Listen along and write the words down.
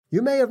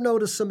You may have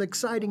noticed some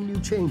exciting new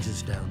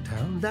changes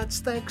downtown.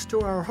 That's thanks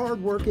to our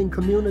hardworking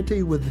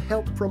community with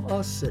help from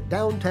us at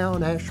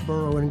Downtown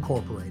Asheboro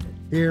Incorporated.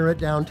 Here at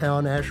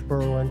Downtown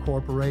Asheboro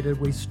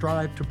Incorporated, we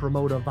strive to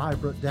promote a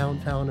vibrant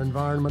downtown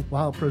environment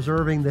while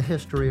preserving the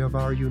history of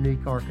our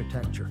unique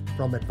architecture.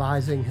 From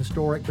advising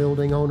historic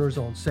building owners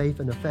on safe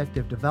and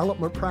effective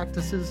development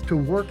practices to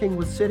working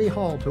with City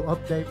Hall to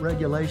update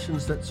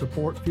regulations that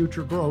support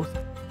future growth,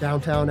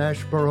 Downtown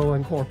Asheboro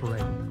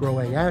Incorporated,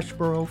 growing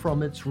Asheboro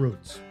from its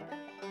roots.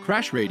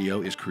 Crash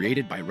Radio is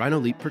created by Rhino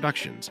Leap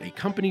Productions, a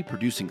company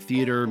producing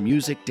theater,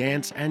 music,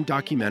 dance, and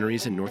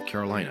documentaries in North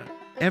Carolina.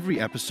 Every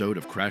episode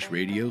of Crash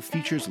Radio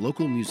features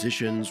local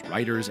musicians,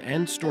 writers,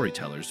 and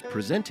storytellers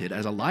presented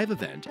as a live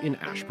event in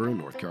Asheboro,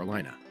 North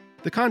Carolina.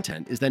 The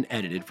content is then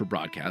edited for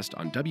broadcast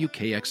on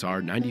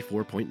WKXR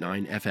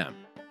 94.9 FM.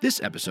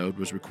 This episode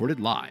was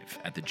recorded live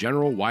at the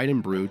General Wine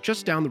and Brew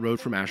just down the road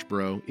from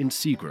Asheboro in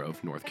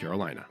Seagrove, North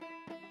Carolina.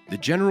 The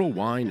General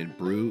Wine and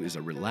Brew is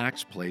a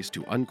relaxed place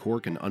to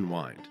uncork and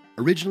unwind.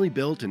 Originally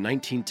built in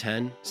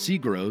 1910,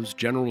 Seagrove's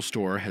General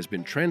Store has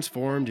been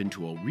transformed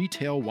into a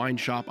retail wine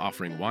shop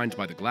offering wines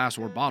by the glass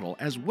or bottle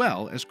as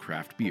well as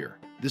craft beer.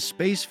 The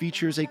space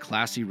features a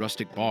classy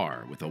rustic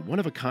bar with a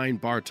one-of-a-kind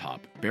bar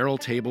top, barrel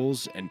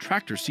tables, and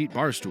tractor seat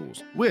bar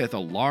stools, with a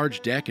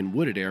large deck and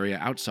wooded area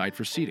outside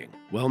for seating.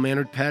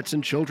 Well-mannered pets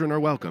and children are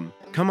welcome.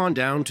 Come on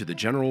down to the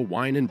General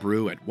Wine and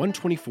Brew at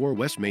 124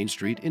 West Main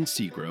Street in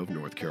Seagrove,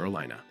 North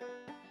Carolina.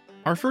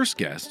 Our first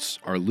guests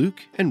are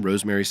Luke and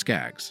Rosemary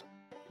Skaggs.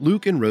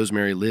 Luke and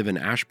Rosemary live in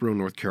Asheboro,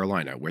 North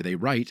Carolina, where they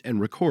write and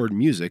record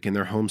music in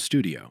their home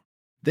studio.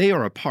 They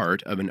are a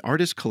part of an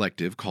artist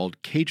collective called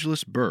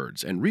Cageless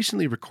Birds and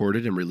recently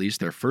recorded and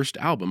released their first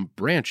album,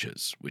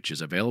 Branches, which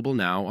is available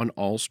now on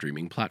all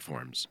streaming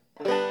platforms.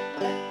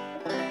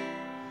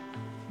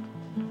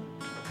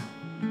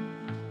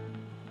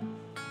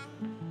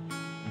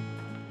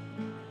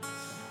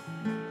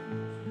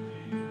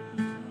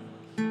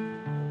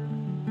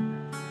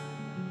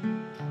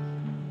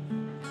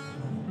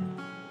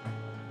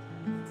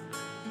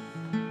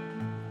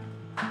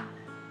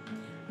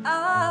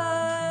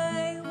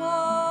 I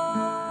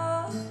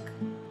walk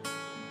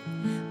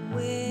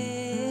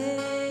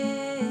winter's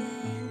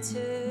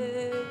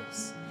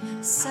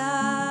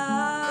silence,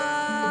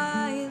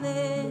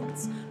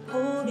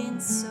 holding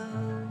so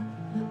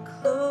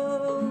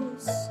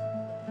close,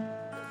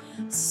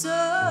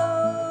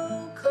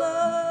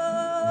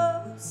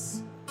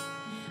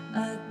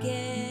 against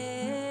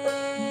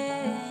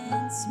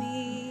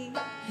me.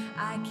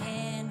 I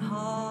can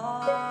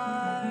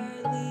hardly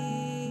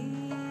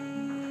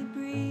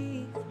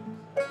breathe.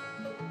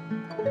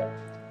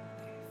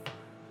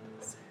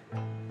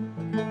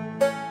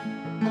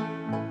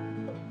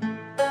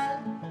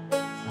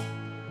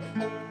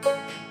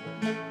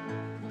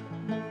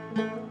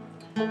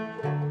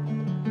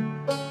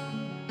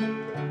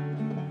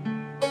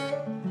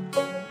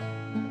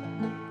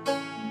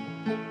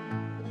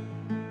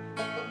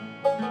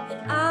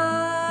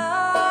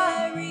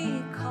 I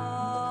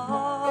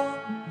recall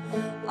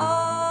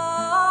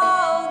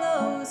all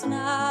those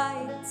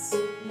nights,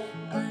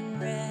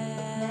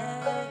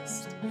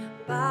 unrest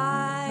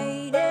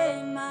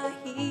biting my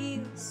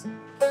heels,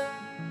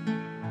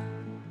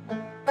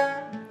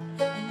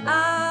 and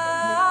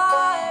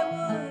I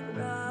would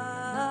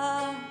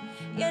run,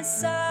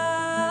 yes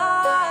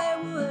I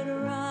would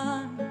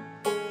run,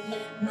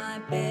 my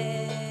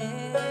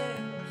bare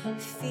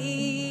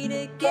feet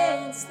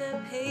against the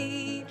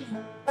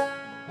pavement,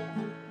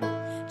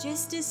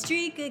 just a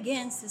streak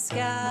against the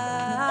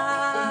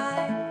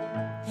sky.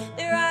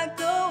 There I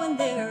go and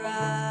there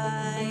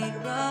I'd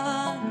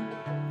run,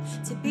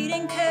 to beat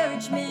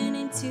encouragement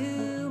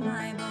into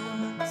my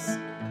bones,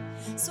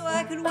 so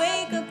I could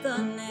wake up the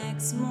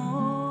next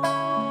morning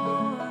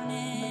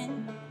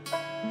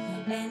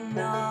and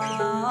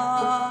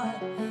not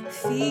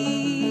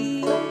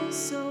feel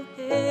so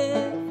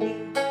heavy.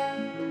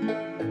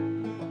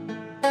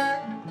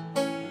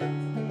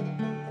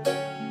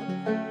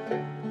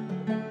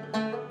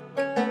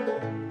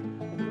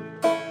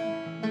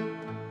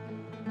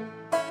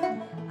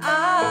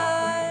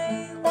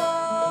 I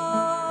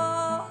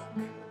walk,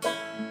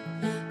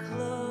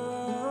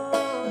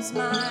 close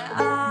my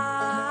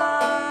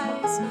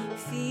eyes,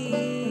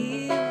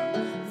 feel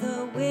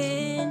the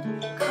wind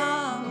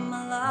come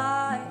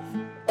alive.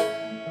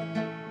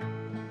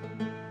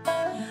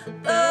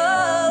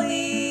 The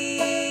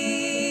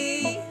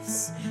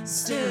leaves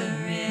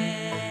stir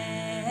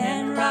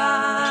and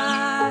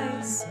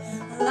rise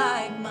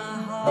like my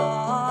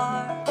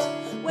heart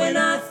when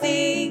I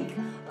think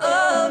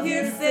of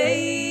your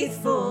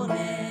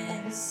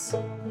faithfulness.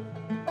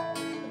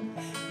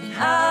 And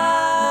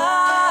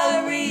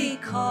I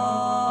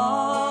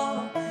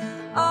recall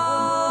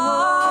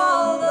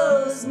all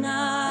those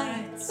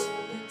nights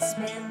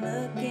spent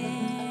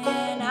looking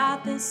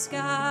at the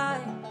sky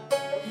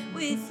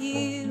with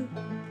you,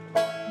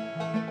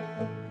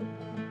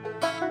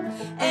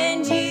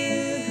 and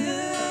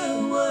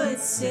you would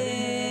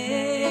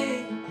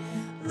say,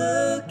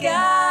 look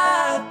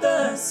at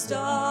the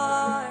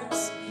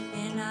stars,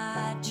 and I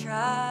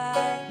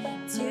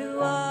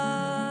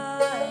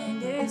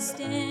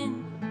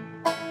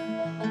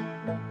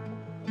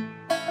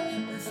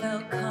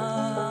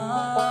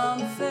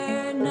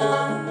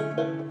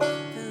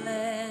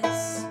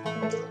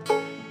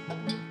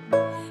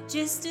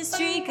just a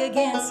streak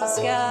against the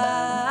sky.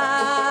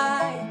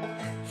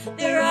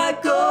 There I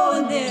go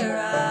and there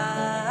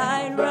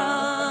I'd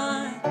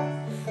run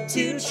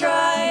to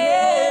try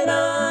and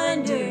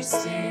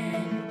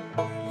understand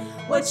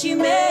what you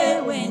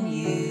meant when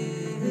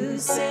you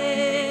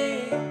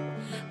said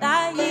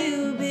that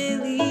you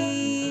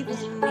believe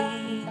in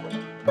me,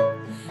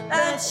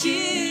 that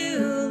you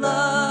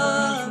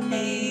love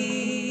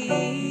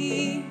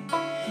me,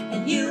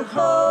 and you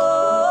hold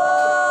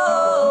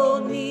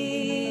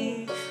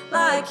me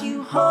like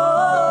you hold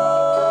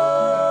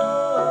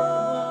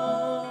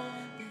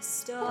the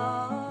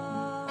stars.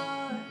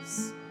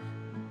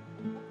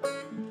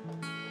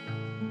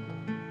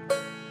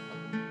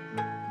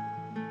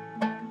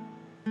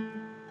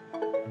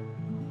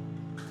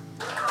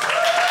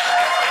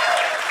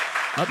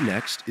 Up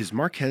next is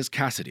Marquez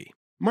Cassidy.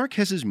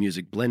 Marquez's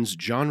music blends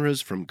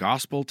genres from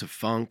gospel to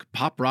funk,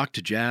 pop rock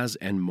to jazz,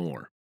 and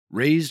more.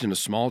 Raised in a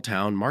small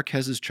town,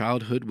 Marquez's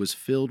childhood was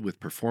filled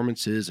with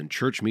performances and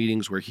church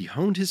meetings where he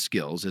honed his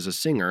skills as a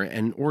singer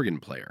and organ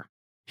player.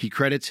 He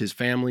credits his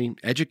family,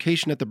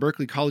 education at the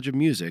Berklee College of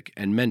Music,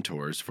 and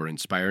mentors for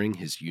inspiring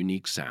his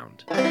unique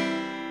sound.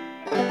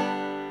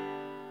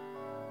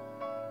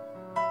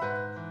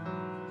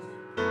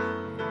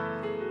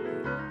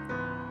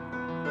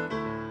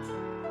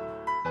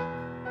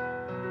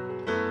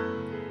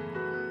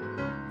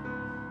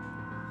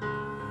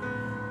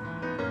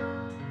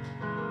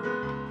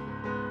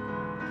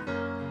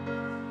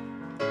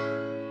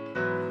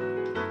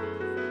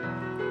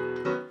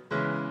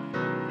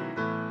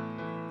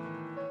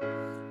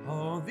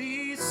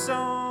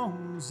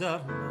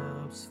 Of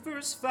love's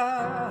first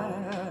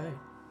fight,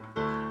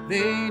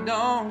 they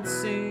don't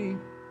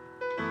seem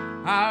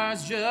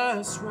ours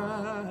just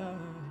right.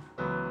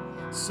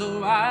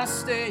 So I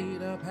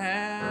stayed up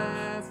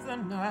half the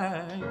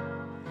night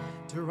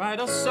to write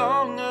a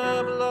song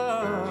of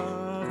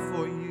love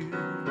for you.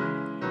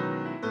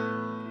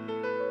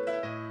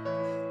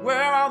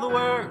 Where are the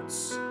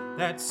words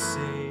that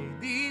say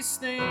these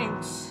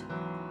things?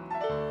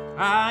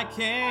 I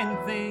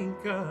can't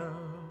think of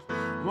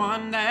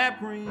one that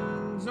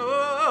brings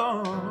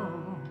all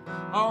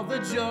the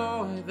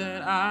joy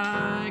that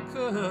I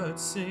could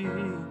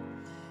sing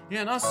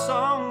in a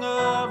song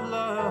of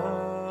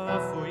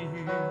love for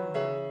you.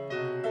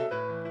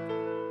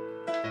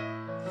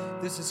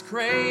 This is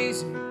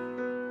crazy,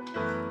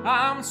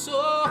 I'm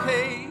so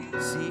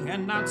hazy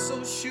and not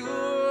so sure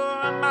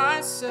of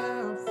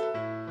myself.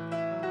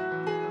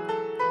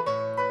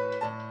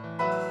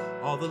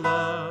 All the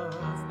love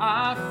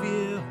I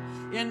feel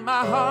in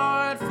my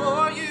heart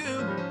for you,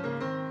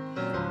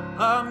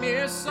 a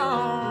mere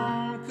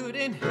song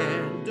couldn't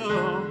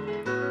handle.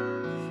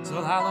 So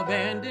I'll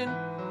abandon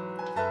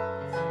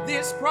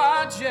this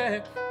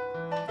project.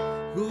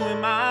 Who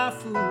am I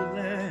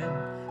fooling?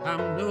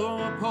 I'm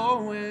no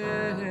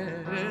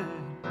poet.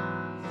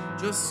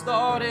 Just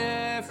thought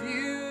if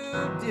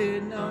you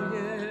did know,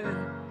 yeah,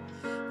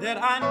 that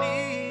I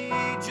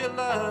need your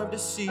love to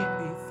see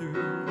me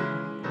through.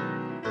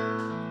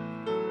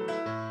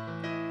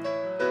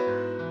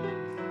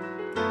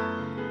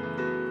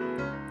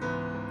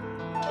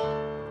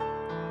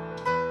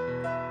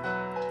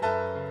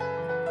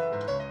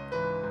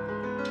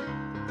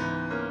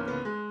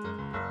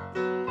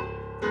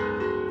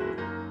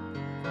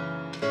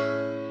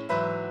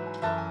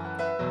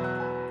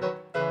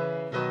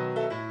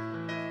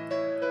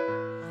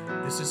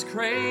 This is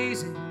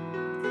crazy,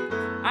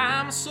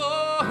 I'm so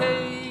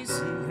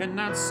hazy and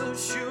not so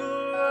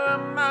sure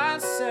of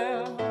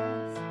myself.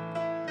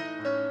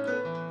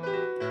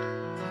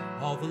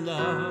 All the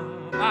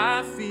love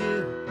I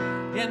feel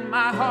in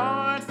my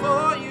heart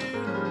for you,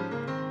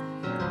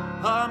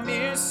 a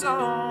mere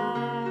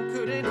song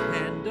couldn't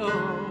handle.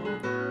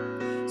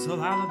 So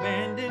I'll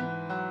abandon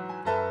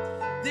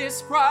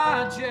this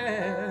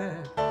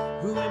project.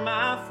 Who am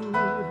I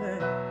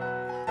fooling?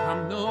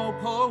 I'm no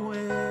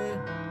poet.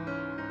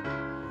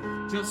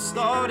 Just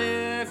thought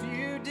if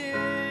you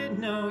did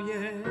know,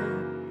 yeah,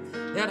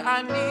 that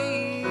I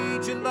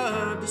need your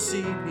love to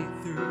see me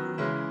through.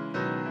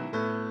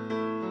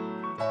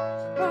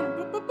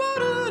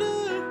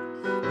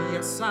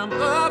 Yes, I'm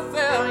a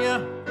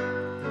failure.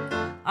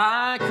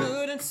 I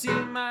couldn't see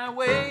my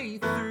way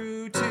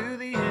through to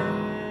the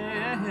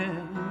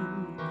end.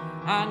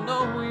 I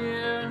know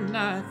we're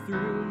not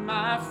through,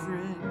 my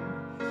friend,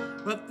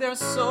 but there's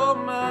so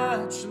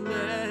much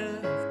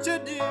left to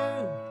do.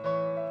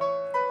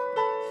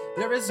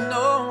 There is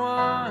no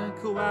one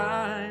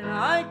quite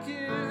like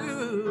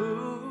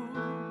you.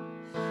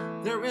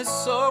 There is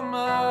so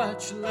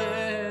much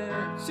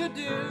left to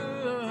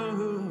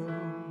do.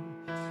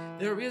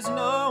 There is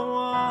no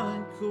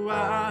one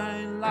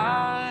quite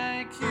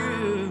like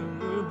you.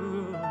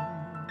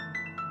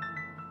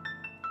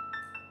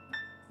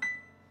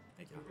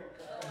 Thank you.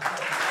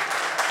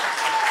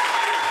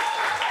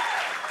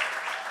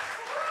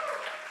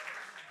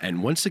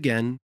 And once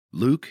again,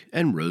 Luke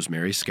and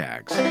Rosemary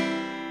Skaggs.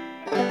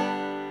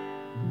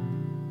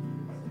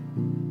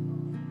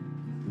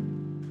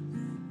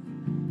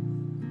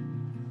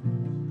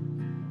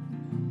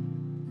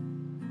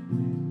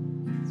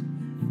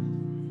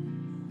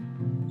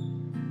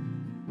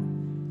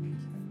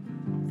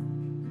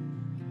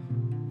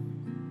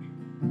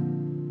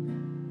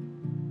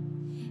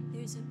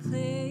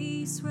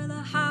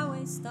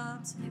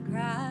 stops and the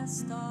grass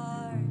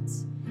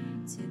starts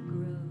to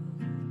grow,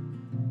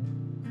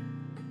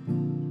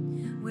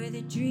 where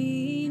the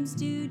dreams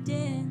do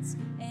dance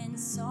and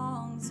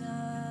songs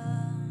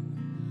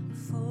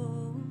unfold,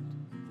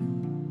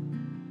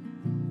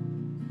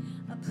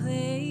 a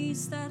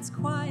place that's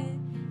quiet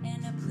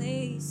and a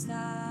place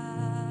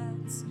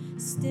that's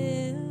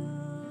still,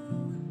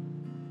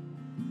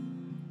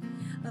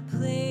 a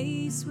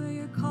place where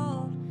you're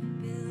called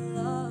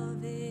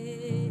beloved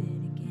again.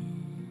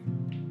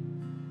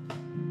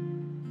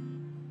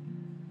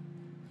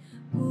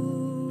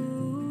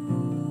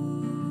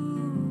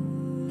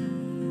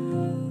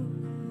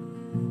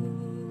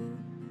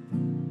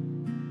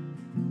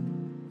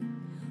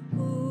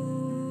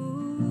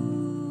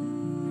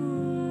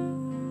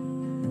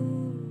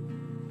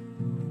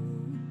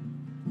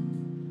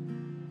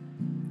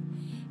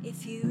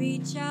 If you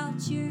reach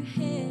out your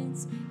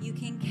hands, you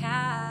can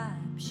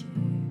capture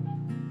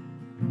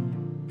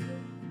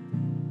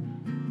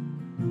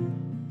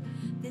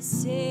the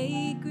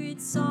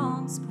sacred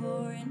songs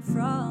pouring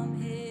from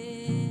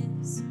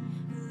his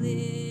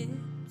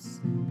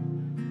lips.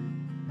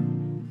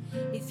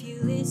 If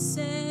you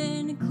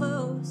listen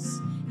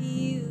close,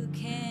 you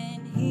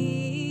can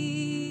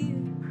hear.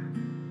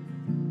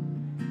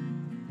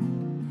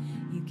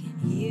 You can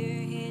hear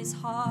his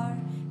heart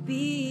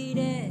beat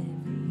everywhere.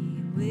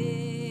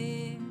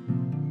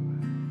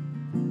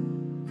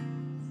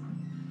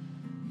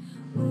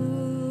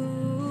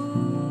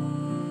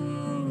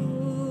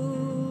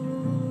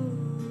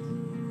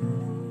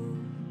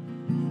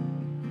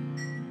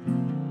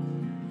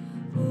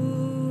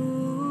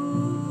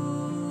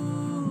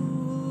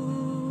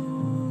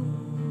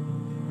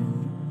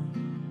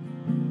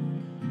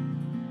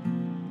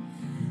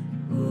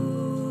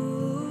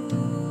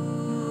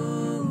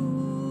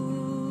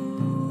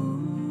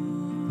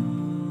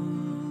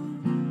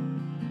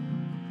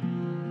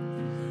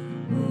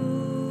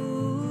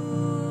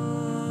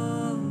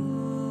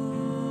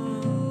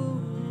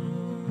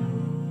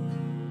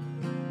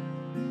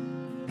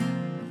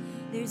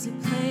 There's a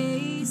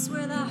place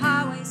where the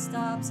highway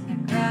stops and the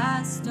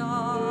grass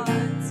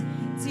starts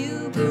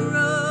to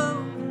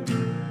grow,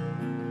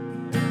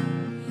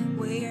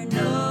 where you're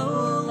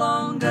no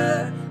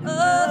longer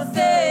a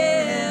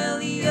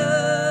failure,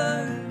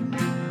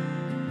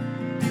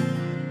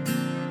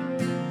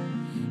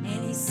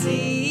 and he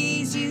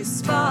sees you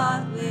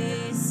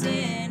spotless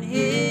in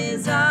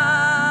his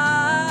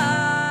eyes,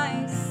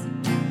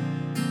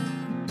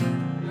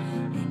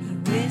 and he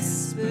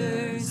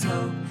whispers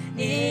hope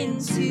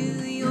into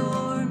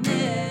your mess.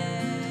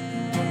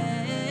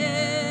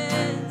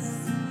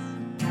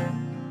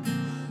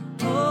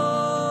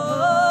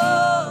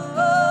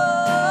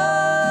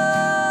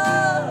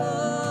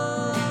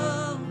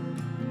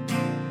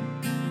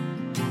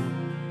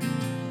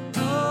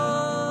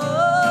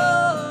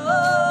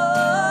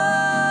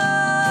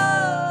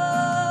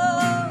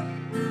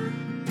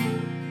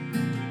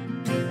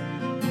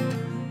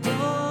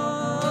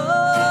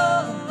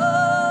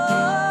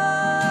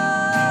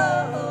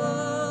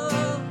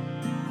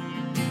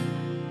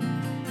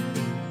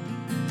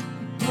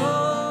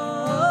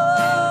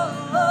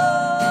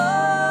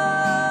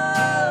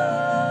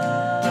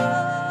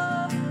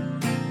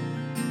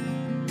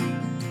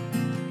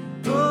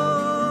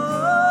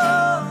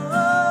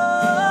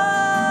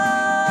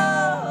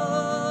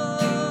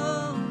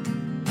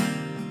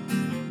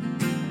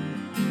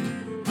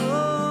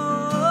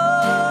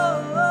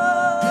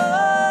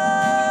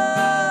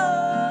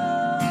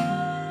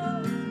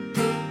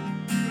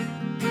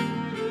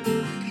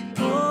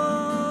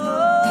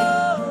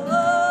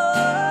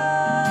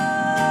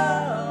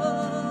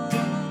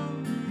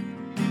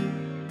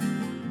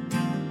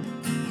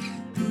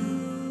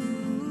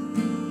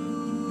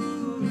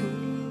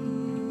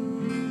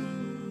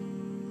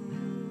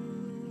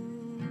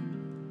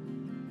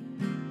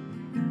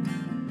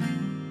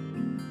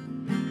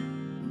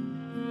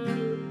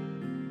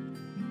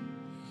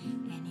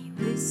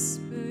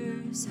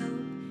 Whispers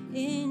hope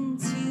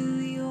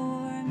into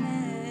your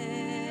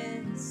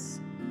mess.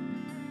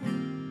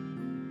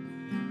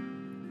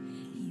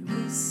 He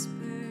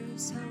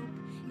whispers hope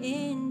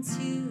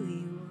into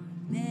your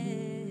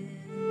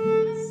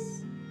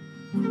mess.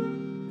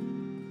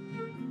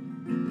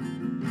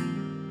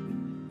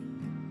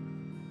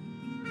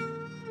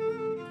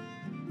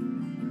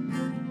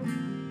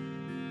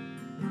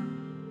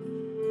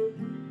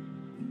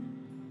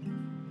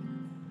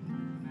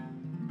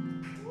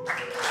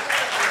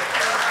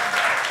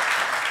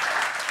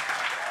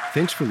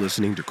 Thanks for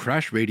listening to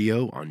Crash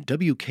Radio on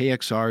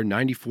WKXR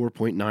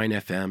 94.9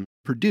 FM,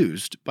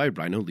 produced by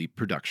Rhino Leap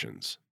Productions.